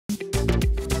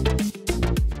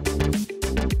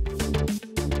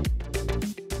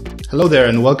Hello there,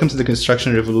 and welcome to the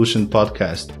Construction Revolution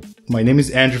podcast. My name is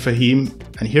Andrew Fahim,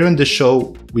 and here on this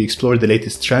show, we explore the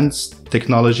latest trends,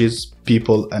 technologies,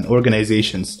 people, and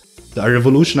organizations that are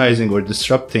revolutionizing or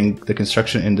disrupting the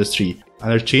construction industry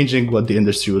and are changing what the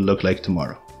industry will look like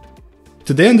tomorrow.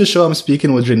 Today on the show, I'm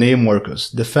speaking with René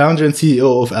Morkos, the founder and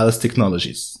CEO of Alice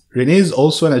Technologies. René is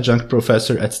also an adjunct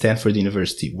professor at Stanford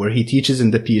University, where he teaches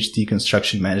in the PhD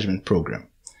construction management program.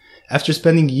 After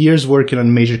spending years working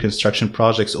on major construction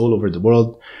projects all over the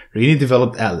world, René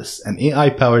developed Alice, an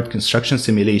AI-powered construction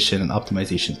simulation and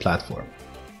optimization platform.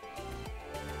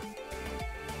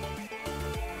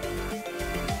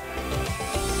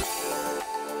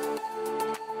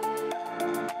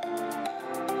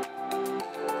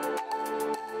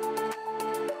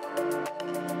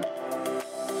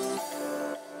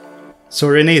 So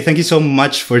René, thank you so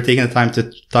much for taking the time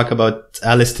to talk about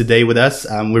Alice today with us.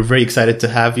 We're very excited to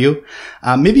have you.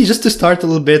 Maybe just to start a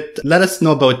little bit, let us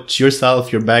know about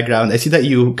yourself, your background. I see that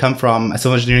you come from a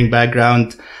civil engineering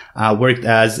background, worked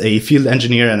as a field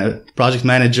engineer and a project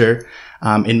manager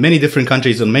in many different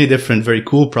countries on many different very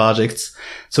cool projects.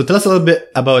 So tell us a little bit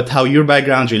about how your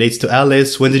background relates to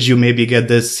Alice. When did you maybe get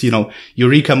this,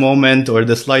 eureka moment or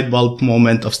this light bulb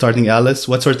moment of starting Alice?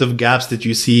 What sort of gaps did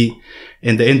you see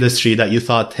in the industry that you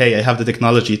thought, hey, I have the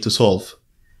technology to solve?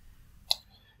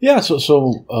 Yeah, so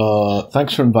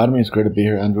thanks for inviting me. It's great to be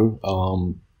here, Andrew.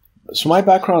 So my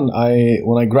background,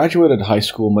 when I graduated high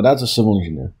school, my dad's a civil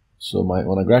engineer. So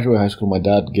when I graduated high school, my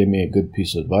dad gave me a good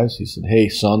piece of advice. He said, hey,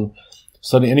 son,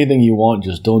 study anything you want,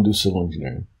 just don't do civil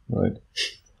engineering, right?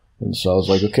 And so I was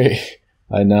like, okay,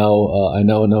 I now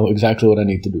know exactly what I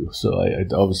need to do. So I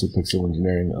obviously picked civil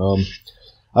engineering.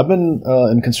 I've been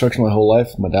in construction my whole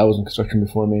life. My dad was in construction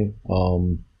before me.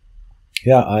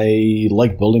 I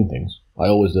like building things. I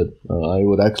always did. I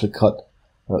would actually cut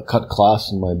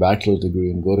class in my bachelor's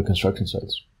degree and go to construction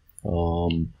sites. I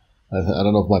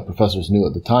don't know if my professors knew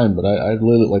at the time, but I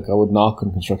would knock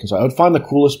on construction sites. I would find the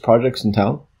coolest projects in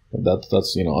town.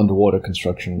 That's underwater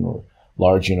construction or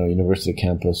large university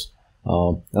campus,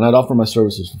 and I'd offer my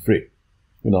services for free.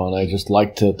 And I just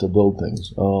liked to build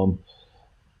things.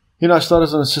 I started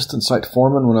as an assistant site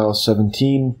foreman when I was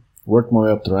 17, worked my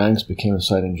way up the ranks, became a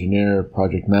site engineer,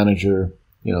 project manager,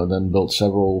 then built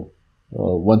several,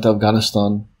 went to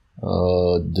Afghanistan,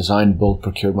 designed, built,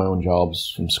 procured my own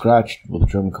jobs from scratch with a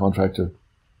German contractor.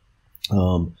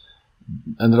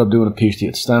 Ended up doing a PhD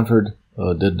at Stanford,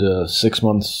 did 6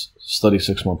 months study,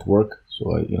 6 month work.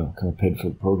 So I, kind of paid for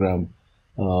the program.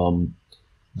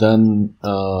 Then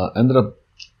ended up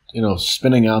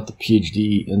spinning out the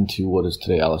PhD into what is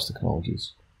today Alice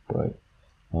Technologies, right?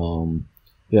 The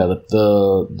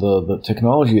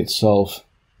technology itself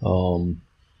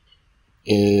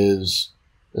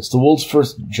it's the world's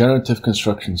first generative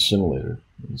construction simulator.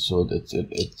 And so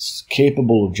it's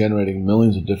capable of generating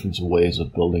millions of different ways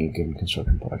of building a given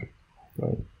construction project,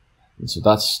 right? And so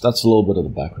that's a little bit of the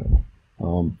background.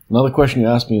 Another question you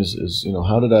asked me is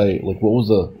how did what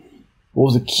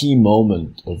was the key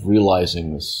moment of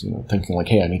realizing this, thinking like,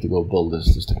 hey, I need to go build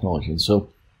this technology? And so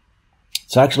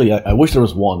it's actually, I wish there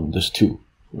was one, there's two,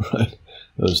 right?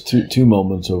 There's two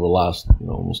moments over the last,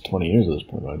 almost 20 years at this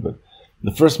point, right? But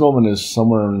the first moment is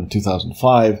somewhere in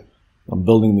 2005, I'm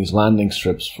building these landing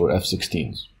strips for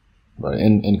F-16s, right,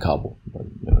 in Kabul. Right?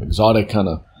 Exotic kind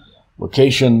of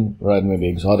location, right? Maybe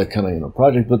exotic kind of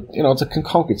project, but, it's a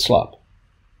concrete slab,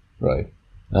 right?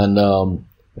 And,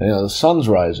 the sun's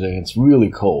rising, it's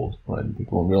really cold, right?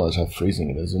 People don't realize how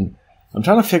freezing it is. And I'm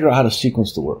trying to figure out how to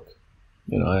sequence the work.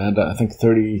 I had, I think,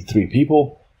 33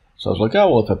 people. So I was like,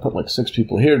 if I put 6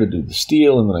 people here to do the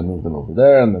steel, and then I move them over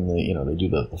there, and then they do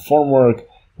the formwork.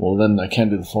 Well, then I can't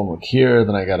do the formwork here.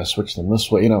 Then I got to switch them this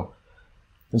way,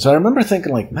 And so I remember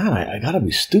thinking, man, I got to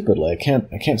be stupid. I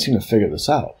can't seem to figure this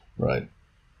out, right?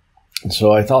 And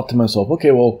so I thought to myself, okay,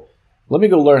 well, let me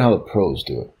go learn how the pros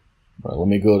do it. Right, let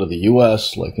me go to the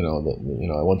U.S. I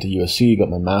went to USC, got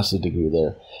my master's degree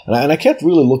there, and I kept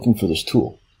really looking for this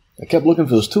tool. I kept looking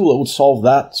for this tool that would solve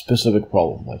that specific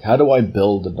problem. How do I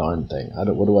build the darn thing?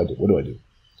 What do I do?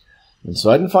 And so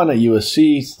I didn't find it at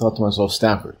USC. Thought to myself,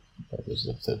 Stanford.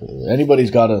 If anybody's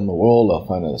got it in the world, I'll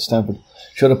find it at Stanford.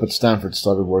 Showed up at Stanford,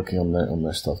 started working on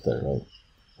their stuff there. Right.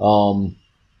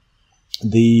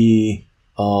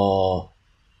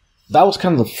 That was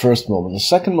kind of the first moment. The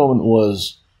second moment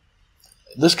was,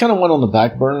 this kind of went on the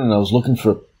back burner, and I was looking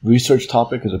for a research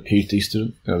topic as a PhD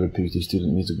student. Every PhD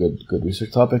student needs a good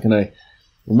research topic. And I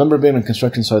remember being on a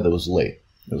construction site that was late.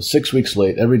 It was 6 weeks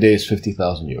late. Every day is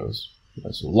 50,000 euros.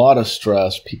 There's a lot of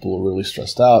stress. People were really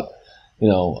stressed out.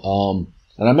 And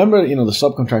I remember, the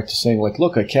subcontractor saying,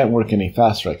 look, I can't work any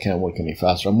faster. I'm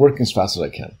working as fast as I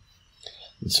can.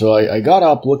 And so I got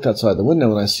up, looked outside the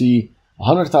window, and I see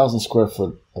 100,000 square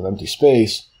foot of empty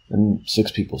space and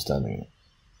 6 people standing in it.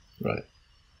 Right.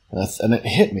 And it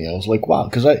hit me. I was like, wow.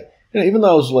 Because even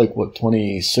though I was like,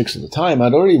 26 at the time,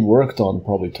 I'd already worked on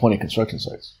probably 20 construction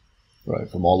sites. Right.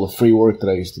 From all the free work that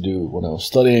I used to do when I was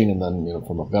studying and then,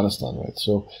 from Afghanistan. Right.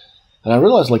 So, and I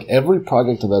realized like every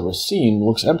project I've ever seen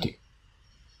looks empty.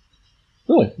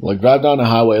 Really. Like drive down a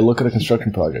highway, look at a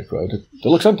construction project, right? It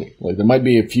looks empty. Like there might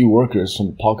be a few workers,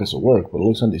 some pockets of work, but it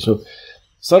looks empty. So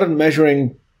started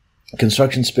measuring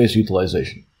construction space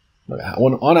utilization. Like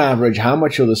on average, how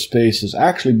much of the space is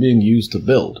actually being used to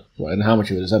build, right? And how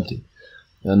much of it is empty.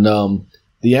 And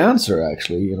the answer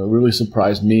actually, really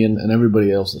surprised me and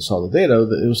everybody else that saw the data,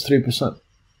 that it was 3%.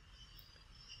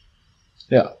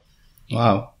 Yeah.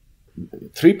 Wow.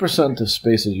 3% of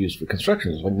space is used for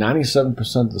construction. It's like 97%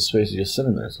 of the space is just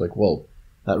sitting there. It's like, well,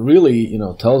 that really,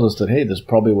 tells us that, hey, there's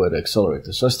probably a way to accelerate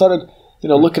this. So I started,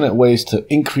 looking at ways to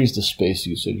increase the space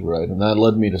usage, right? And that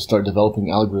led me to start developing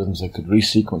algorithms that could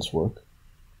resequence work,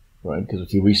 right? Because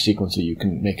if you resequence it, you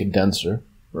can make it denser,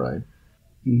 right?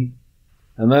 Mm-hmm.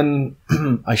 And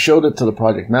then I showed it to the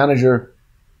project manager.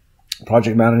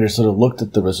 Project manager sort of looked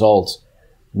at the results,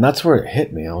 and that's where it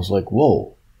hit me. I was like,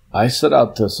 whoa. I set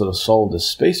out to sort of solve this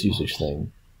space usage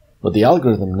thing, but the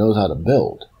algorithm knows how to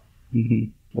build.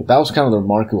 Mm-hmm. Like that was kind of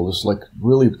remarkable. This like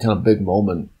really kind of big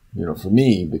moment, for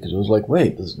me, because it was like,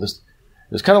 wait, this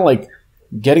it's kind of like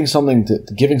giving something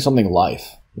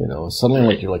life. Suddenly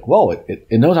like you're like, whoa, it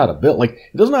knows how to build. Like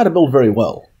it doesn't know how to build very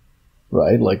well,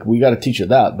 right? Like we got to teach it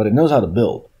that, but it knows how to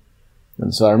build.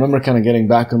 And so I remember kind of getting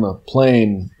back on the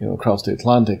plane, across the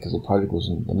Atlantic, because the project was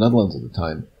in the Netherlands at the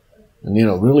time. And,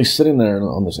 really sitting there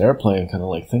on this airplane, kind of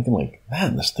like thinking like,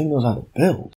 man, this thing knows how to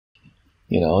build,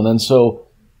 and then so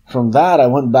from that, I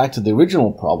went back to the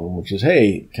original problem, which is,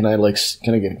 hey, can I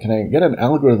get an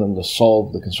algorithm to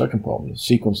solve the construction problem, to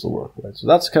sequence the work, right? So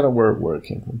that's kind of where it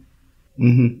came from.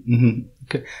 Mm-hmm, mm-hmm.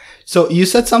 Okay. So you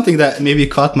said something that maybe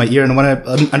caught my ear and I want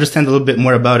to understand a little bit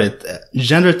more about it.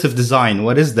 Generative design,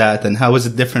 what is that and how is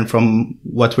it different from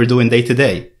what we're doing day to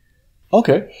day?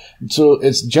 Okay, so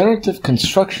it's generative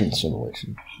construction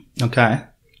simulation. Okay.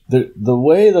 The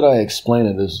way that I explain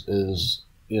it is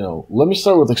let me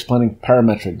start with explaining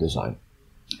parametric design.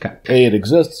 Okay. A, it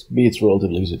exists. B, it's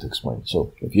relatively easy to explain.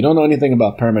 So if you don't know anything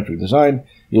about parametric design,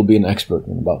 you'll be an expert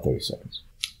in about 30 seconds.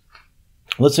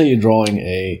 Let's say you're drawing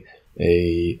a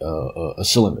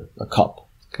cylinder, a cup.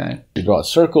 Okay. You draw a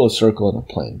circle, and a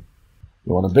plane.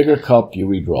 You want a bigger cup, you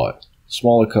redraw it.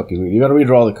 Smaller cup, you got to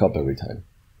redraw the cup every time,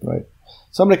 right?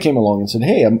 Somebody came along and said,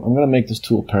 hey, I'm going to make this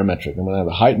tool parametric. I'm going to have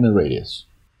a height and a radius.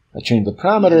 I change the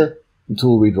parameter, the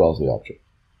tool redraws the object,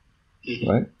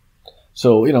 right?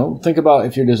 So, think about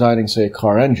if you're designing, say, a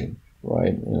car engine,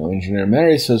 right? Engineer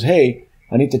Mary says, hey,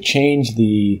 I need to change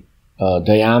the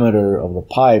diameter of the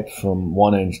pipe from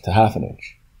 1 inch to half an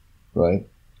inch, right?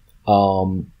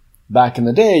 Back in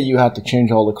the day, you had to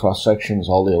change all the cross sections,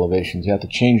 all the elevations. You had to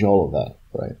change all of that,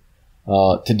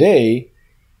 right? Today,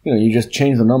 you just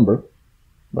change the number,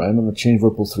 right? And the change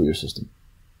ripples through your system.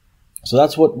 So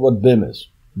that's what BIM is.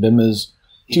 BIM is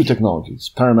 2 technologies,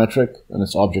 parametric and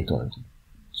it's object-oriented.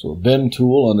 So a BIM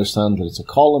tool understands that it's a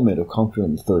column made of concrete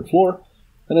on the 3rd floor,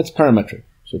 and it's parametric.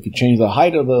 So if you change the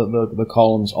height of the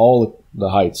columns, all the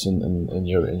heights in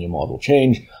your model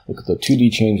change. Look at the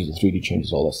 2D changes, the 3D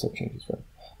changes, all that stuff changes, right?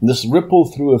 And this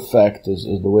ripple-through effect is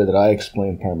the way that I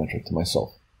explain parametric to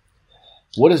myself.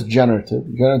 What is generative?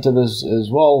 Generative is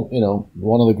well,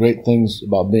 one of the great things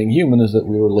about being human is that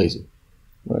we were lazy,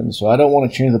 right? And so I don't want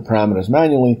to change the parameters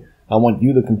manually. I want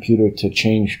you, the computer, to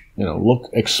change,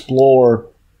 explore,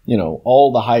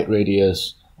 all the height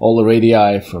radius, all the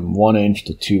radii from 1 inch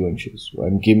to 2 inches,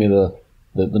 right? And give me the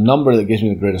number that gives me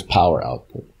the greatest power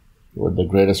output, or the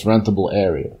greatest rentable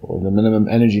area, or the minimum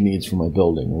energy needs for my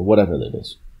building, or whatever that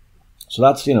is. So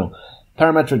that's,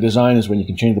 parametric design is when you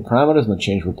can change the parameters and the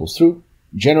change ripples through.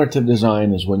 Generative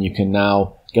design is when you can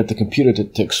now get the computer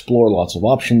to explore lots of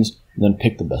options and then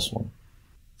pick the best one.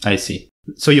 I see.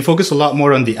 So you focus a lot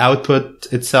more on the output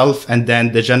itself, and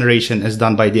then the generation is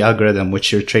done by the algorithm,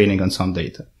 which you're training on some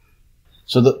data.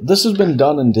 So this has been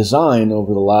done in design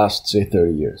over the last, say,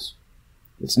 30 years.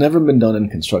 It's never been done in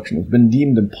construction. It's been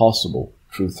deemed impossible,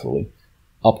 truthfully,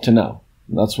 up to now.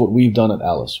 And that's what we've done at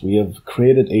Alice. We have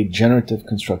created a generative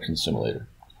construction simulator.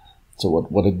 So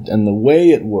and the way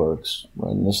it works,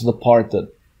 right, and this is the part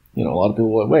that, a lot of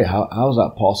people go, wait, how is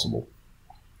that possible?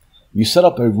 You set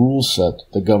up a rule set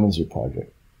that governs your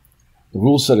project. The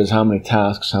rule set is how many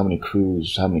tasks, how many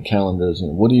crews, how many calendars,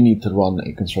 what do you need to run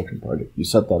a construction project. You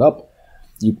set that up,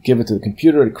 you give it to the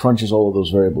computer, it crunches all of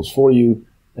those variables for you,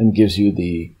 and gives you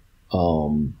the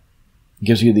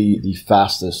gives you the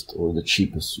fastest or the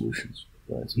cheapest solutions.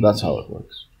 Right. So that's how it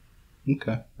works.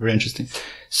 Okay, very interesting.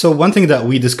 So one thing that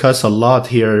we discuss a lot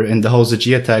here in the halls of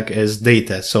Giatec is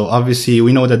data. So obviously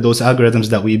we know that those algorithms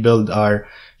that we build are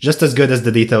just as good as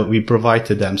the data we provide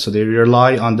to them. So they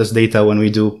rely on this data when we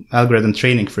do algorithm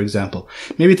training, for example.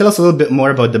 Maybe tell us a little bit more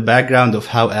about the background of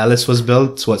how Alice was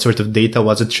built. What sort of data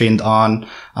was it trained on?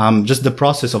 Just the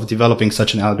process of developing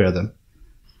such an algorithm.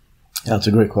 Yeah, that's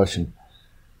a great question.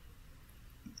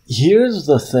 Here's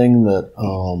the thing that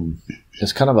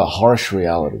is kind of a harsh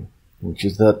reality, which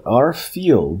is that our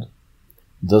field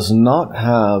does not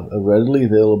have a readily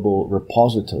available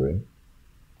repository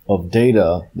of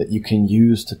data that you can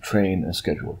use to train a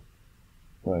scheduler,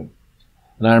 right?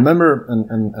 And I remember,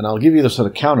 and I'll give you the sort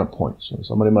of counterpoint. So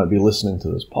somebody might be listening to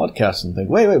this podcast and think,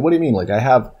 wait, what do you mean? Like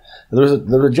there was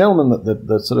a gentleman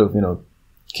that sort of,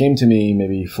 came to me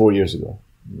maybe 4 years ago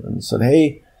and said,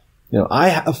 hey, I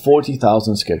have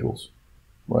 40,000 schedules,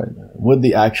 right? With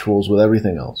the actuals, with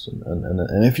everything else.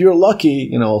 And if you're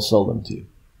lucky, I'll sell them to you.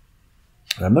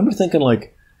 And I remember thinking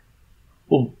like,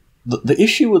 well, the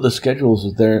issue with the schedules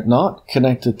is they're not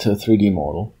connected to a 3D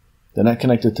model. They're not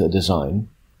connected to a design.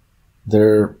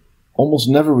 They're almost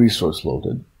never resource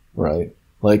loaded, right?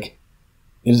 Like,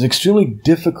 it is extremely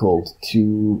difficult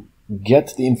to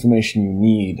get the information you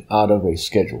need out of a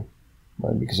schedule,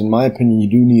 right? Because in my opinion, you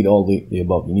do need all the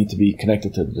above. You need to be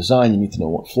connected to the design. You need to know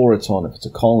what floor it's on, if it's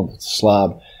a column, if it's a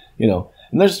slab,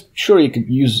 And sure, you could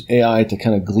use AI to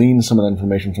kind of glean some of that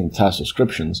information from the task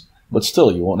descriptions, but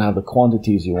still, you won't have the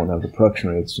quantities, you won't have the production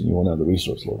rates, and you won't have the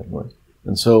resource loading, right?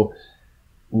 And so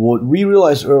what we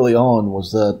realized early on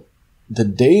was that the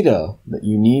data that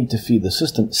you need to feed the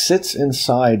system sits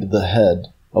inside the head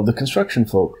of the construction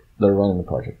folk that are running the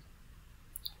project.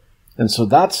 And so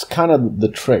that's kind of the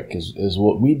trick, is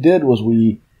what we did was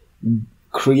we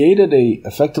created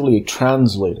effectively a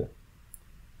translator,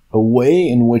 a way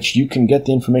in which you can get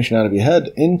the information out of your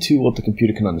head into what the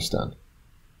computer can understand.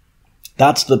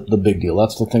 That's the big deal.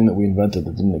 That's the thing that we invented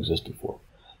that didn't exist before.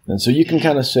 And so you can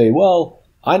kind of say, well,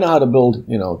 I know how to build,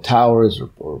 towers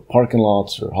or parking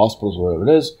lots or hospitals, or whatever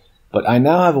it is, but I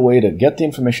now have a way to get the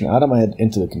information out of my head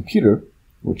into the computer,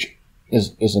 which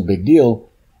is a big deal.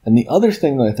 And the other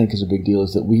thing that I think is a big deal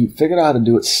is that we figured out how to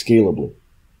do it scalably.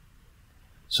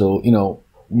 So,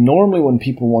 normally when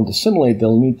people want to simulate,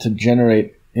 they'll need to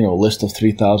generate, a list of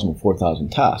 3,000 or 4,000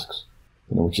 tasks,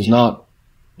 which is not,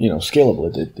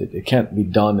 scalable. It can't be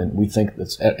done, and we think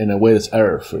that's in a way that's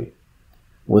error-free.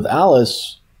 With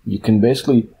Alice, you can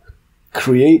basically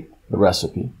create the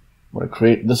recipe.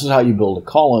 This is how you build a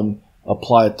column,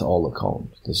 apply it to all the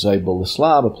columns. This is how you build a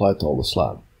slab, apply it to all the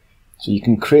slab. So you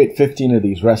can create 15 of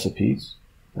these recipes,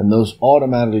 and those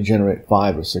automatically generate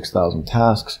 5,000 or 6,000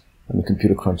 tasks, and the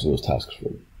computer crunches those tasks for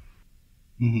you.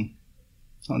 Mm-hmm.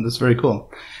 Oh, that's very cool.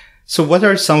 So what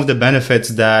are some of the benefits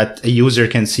that a user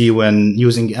can see when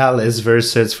using Alice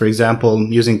versus, for example,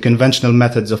 using conventional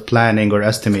methods of planning or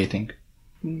estimating?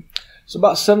 It's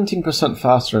about 17%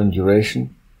 faster in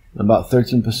duration, and about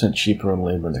 13% cheaper in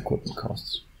labor and equipment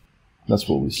costs. That's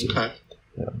what we see. Okay.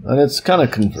 Yeah. And it's kind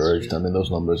of converged. I mean,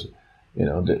 those numbers,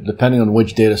 depending on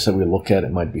which data set we look at,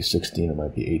 it might be 16, it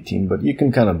might be 18, but you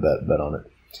can kind of bet on it.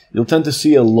 You'll tend to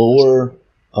see a lower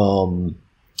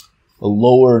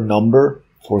number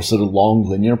for sort of long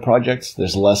linear projects.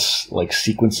 There's less like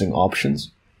sequencing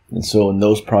options. And so in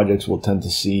those projects, we'll tend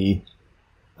to see,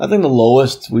 I think the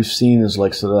lowest we've seen is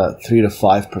like sort of that 3 to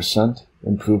 5%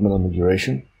 improvement on the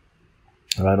duration.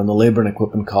 All right. On the labor and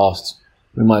equipment costs,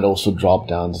 we might also drop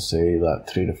down to say that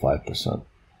 3 to 5%.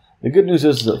 The good news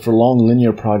is that for long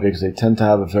linear projects, they tend to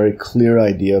have a very clear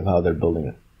idea of how they're building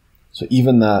it. So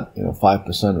even that, 5%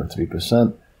 or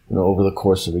 3%, over the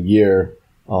course of a year,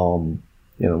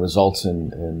 results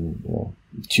in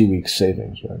 2 weeks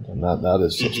savings, right? And that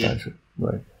is substantial,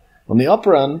 right? On the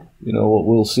upper end, what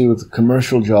we'll see with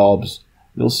commercial jobs,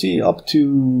 you'll see up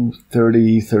to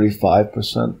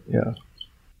 30-35%. Yeah.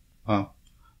 Wow.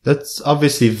 That's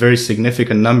obviously very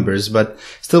significant numbers, but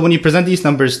still when you present these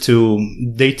numbers to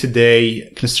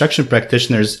day-to-day construction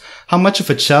practitioners, how much of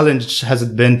a challenge has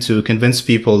it been to convince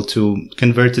people to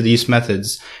convert to these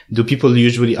methods? Are people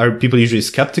usually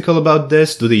skeptical about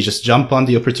this? Do they just jump on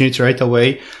the opportunity right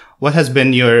away? What has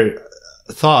been your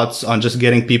thoughts on just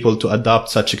getting people to adopt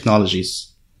such technologies?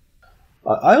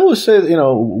 I always say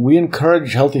that, we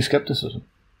encourage healthy skepticism.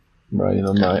 Right,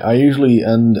 I usually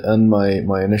end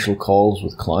my initial calls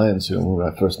with clients, when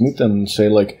I first meet them, and say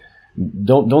like,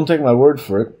 don't take my word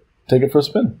for it, take it for a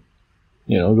spin.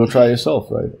 Go try it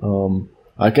yourself, right?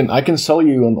 I can sell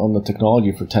you on the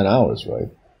technology for 10 hours, right?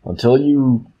 Until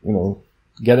you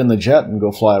get in the jet and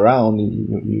go fly around,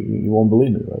 you won't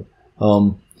believe me, right?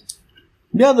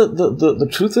 Yeah, the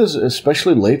truth is,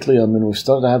 especially lately, I mean, we've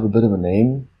started to have a bit of a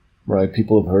name, right?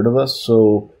 People have heard of us.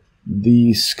 So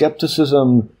the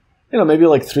skepticism, maybe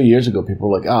like 3 years ago, people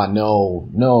were like, no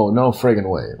friggin'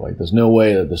 way. Like, there's no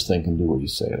way that this thing can do what you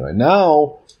say, right?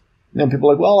 Now, people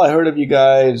are like, well, I heard of you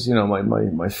guys,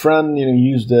 my friend,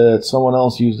 used it, someone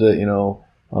else used it,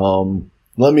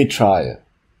 let me try it.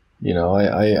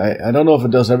 I don't know if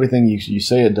it does everything you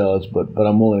say it does, but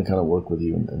I'm willing to kind of work with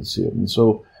you and see it. And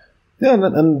so, yeah,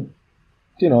 and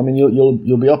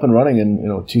you'll be up and running in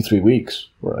 2-3 weeks,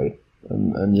 right?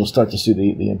 And you'll start to see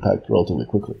the impact relatively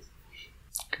quickly.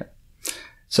 Okay.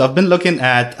 So I've been looking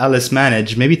at Alice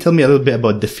Manage. Maybe tell me a little bit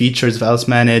about the features of Alice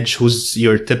Manage. Who's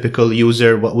your typical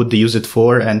user? What would they use it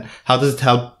for? And how does it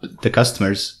help the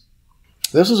customers?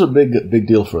 This is a big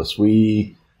deal for us.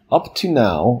 Up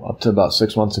to about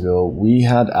 6 months ago, we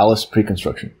had Alice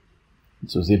pre-construction.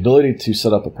 So it's the ability to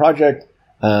set up a project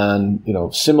and,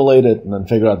 simulate it and then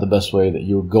figure out the best way that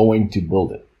you're going to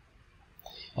build it.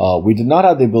 We did not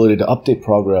have the ability to update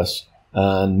progress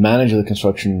and manage the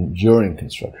construction during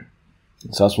construction.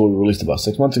 So that's what we released about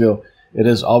 6 months ago. It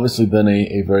has obviously been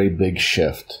a very big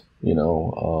shift,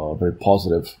 very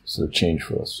positive sort of change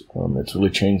for us. It's really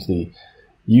changed the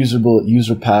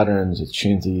user patterns. It's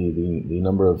changed the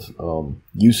number of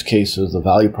use cases, the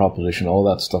value proposition. All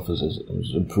that stuff has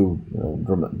improved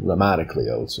dramatically,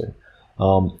 I would say.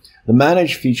 The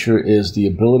manage feature is the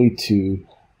ability to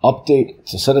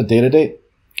set a data date,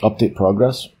 update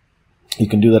progress. You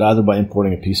can do that either by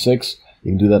importing a P6,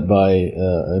 you can do that by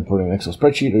importing an Excel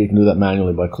spreadsheet, or you can do that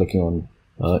manually by clicking on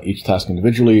each task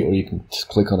individually, or you can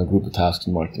click on a group of tasks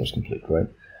and mark them as complete, right?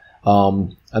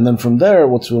 And then from there,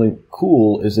 what's really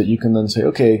cool is that you can then say,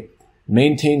 okay,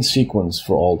 maintain sequence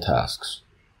for all tasks.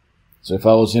 So if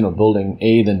I was, building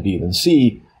A, then B, then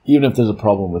C, even if there's a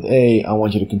problem with A, I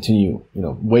want you to continue,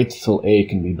 wait till A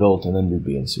can be built and then do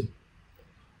B and C.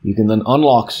 You can then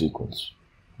unlock sequence.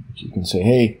 You can say,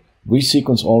 hey,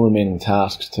 resequence all remaining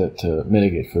tasks to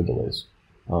mitigate for delays.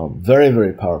 Very,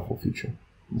 very powerful feature.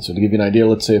 And so to give you an idea,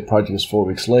 let's say a project is 4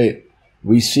 weeks late,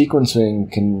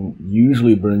 resequencing can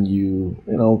usually bring you,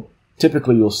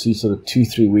 typically you'll see sort of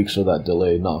 2-3 weeks of that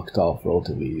delay knocked off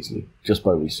relatively easily just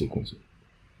by resequencing.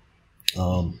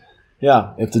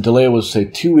 If the delay was, say,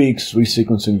 2 weeks,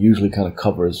 resequencing usually kind of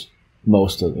covers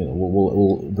most of,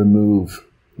 will remove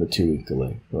the 2-week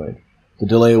delay, right? The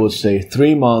delay was, say,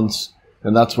 3 months,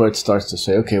 and that's where it starts to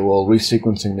say, okay, well,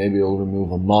 resequencing maybe will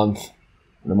remove a month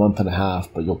and a month and a half,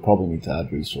 but you'll probably need to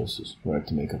add resources, right,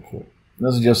 to make up for it. And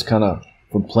this is just kind of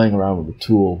from playing around with the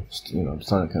tool, I'm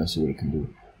starting to kind of see what it can do.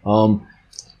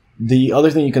 The other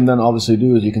thing you can then obviously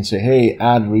do is you can say, hey,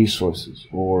 add resources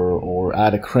or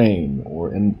add a crane.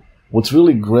 And what's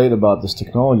really great about this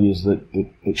technology is that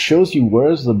it shows you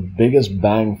where's the biggest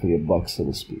bang for your buck, so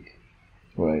to speak,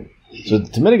 right? So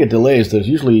to mitigate delays, there's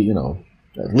usually,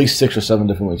 at least 6 or 7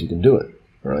 different ways you can do it,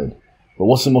 right? But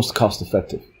what's the most cost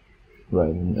effective,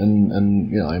 right? And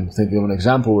I'm thinking of an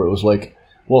example where it was like,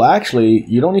 well, actually,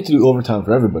 you don't need to do overtime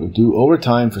for everybody. Do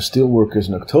overtime for steel workers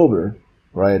in October,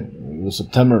 right? It was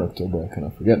September and October, I kind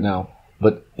of forget now.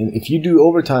 But if you do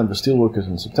overtime for steel workers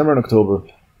in September and October,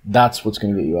 that's what's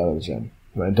going to get you out of the gym,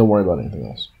 right? Don't worry about anything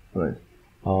else, right?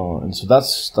 And so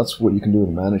that's what you can do with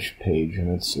the manage page, and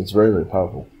it's very, very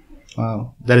powerful.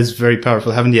 Wow, that is very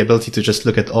powerful. Having the ability to just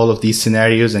look at all of these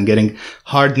scenarios and getting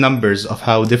hard numbers of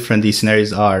how different these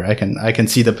scenarios are. I can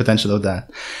see the potential of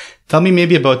that. Tell me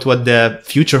maybe about what the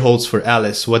future holds for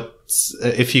Alice.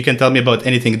 If you can tell me about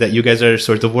anything that you guys are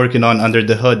sort of working on under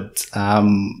the hood,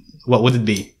 what would it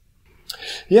be?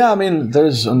 Yeah, I mean,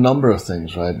 there's a number of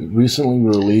things, right? Recently we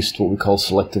released what we call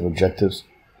selective objectives.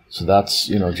 So that's,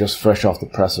 just fresh off the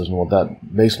presses. And what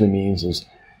that basically means is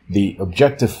the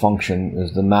objective function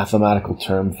is the mathematical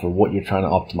term for what you're trying to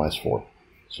optimize for.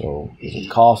 So is it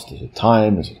cost? Is it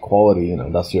time? Is it quality?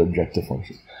 That's your objective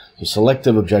function. So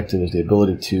selective objective is the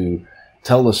ability to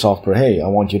tell the software, hey, I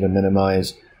want you to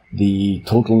minimize the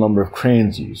total number of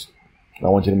cranes used. I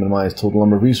want you to minimize total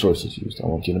number of resources used. I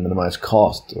want you to minimize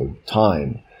cost or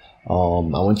time. I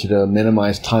want you to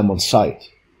minimize time on site.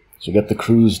 So get the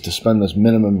crews to spend this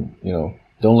minimum,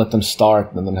 don't let them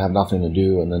start and then have nothing to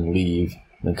do and then leave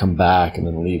and then come back and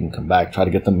then leave and come back. Try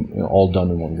to get them all done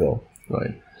in one go,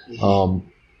 right?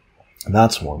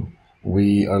 That's one.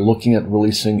 We are looking at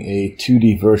releasing a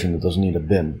 2D version that doesn't need a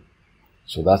BIM.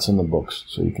 So that's in the books.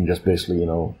 So you can just basically,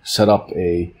 set up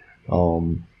a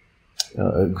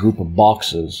group of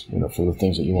boxes, for the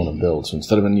things that you want to build. So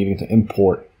instead of needing to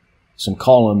import some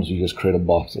columns, you just create a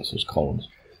box that says columns.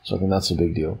 So I think that's a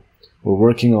big deal. We're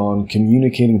working on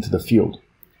communicating to the field.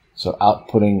 So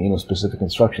outputting, specific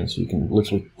instructions. So you can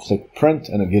literally click print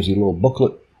and it gives you a little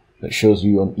booklet that shows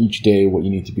you on each day what you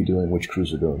need to be doing, which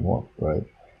crews are doing what, right?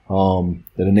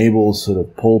 That enables sort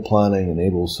of poll planning,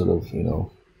 enables sort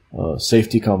of,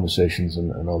 safety conversations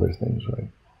and other things, right?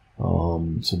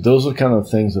 So those are kind of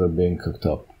things that are being cooked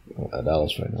up at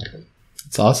Alice right now.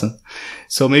 It's awesome.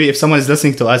 So maybe if someone is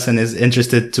listening to us and is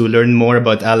interested to learn more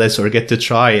about Alice or get to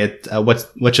try it,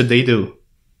 what should they do?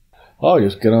 Oh,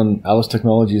 just get on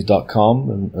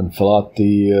alicetechnologies.com and fill out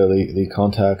the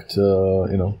contact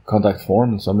contact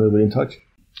form, and somebody will be in touch.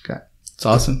 Okay, it's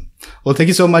awesome. Well, thank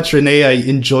you so much, René. I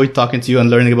enjoyed talking to you and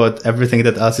learning about everything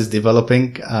that Alice is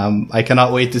developing. I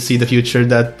cannot wait to see the future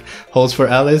that holds for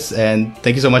Alice. And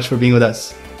thank you so much for being with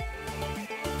us.